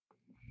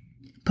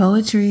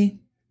Poetry.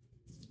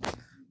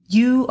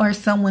 You are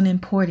someone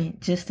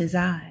important just as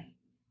I.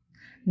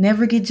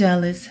 Never get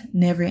jealous,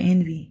 never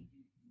envy.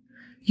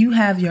 You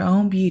have your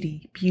own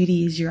beauty.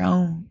 Beauty is your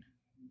own.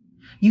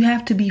 You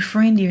have to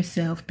befriend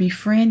yourself.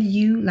 Befriend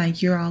you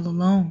like you're all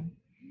alone.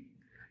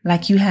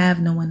 Like you have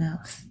no one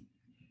else.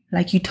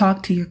 Like you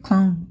talk to your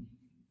clone.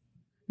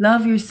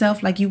 Love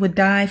yourself like you would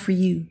die for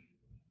you.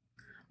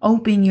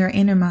 Open your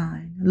inner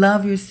mind.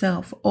 Love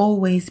yourself.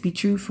 Always be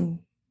truthful.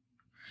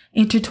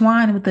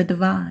 Intertwine with the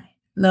divine.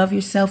 Love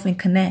yourself and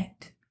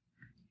connect.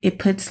 It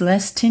puts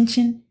less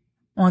tension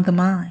on the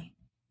mind.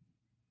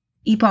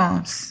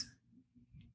 Epalms.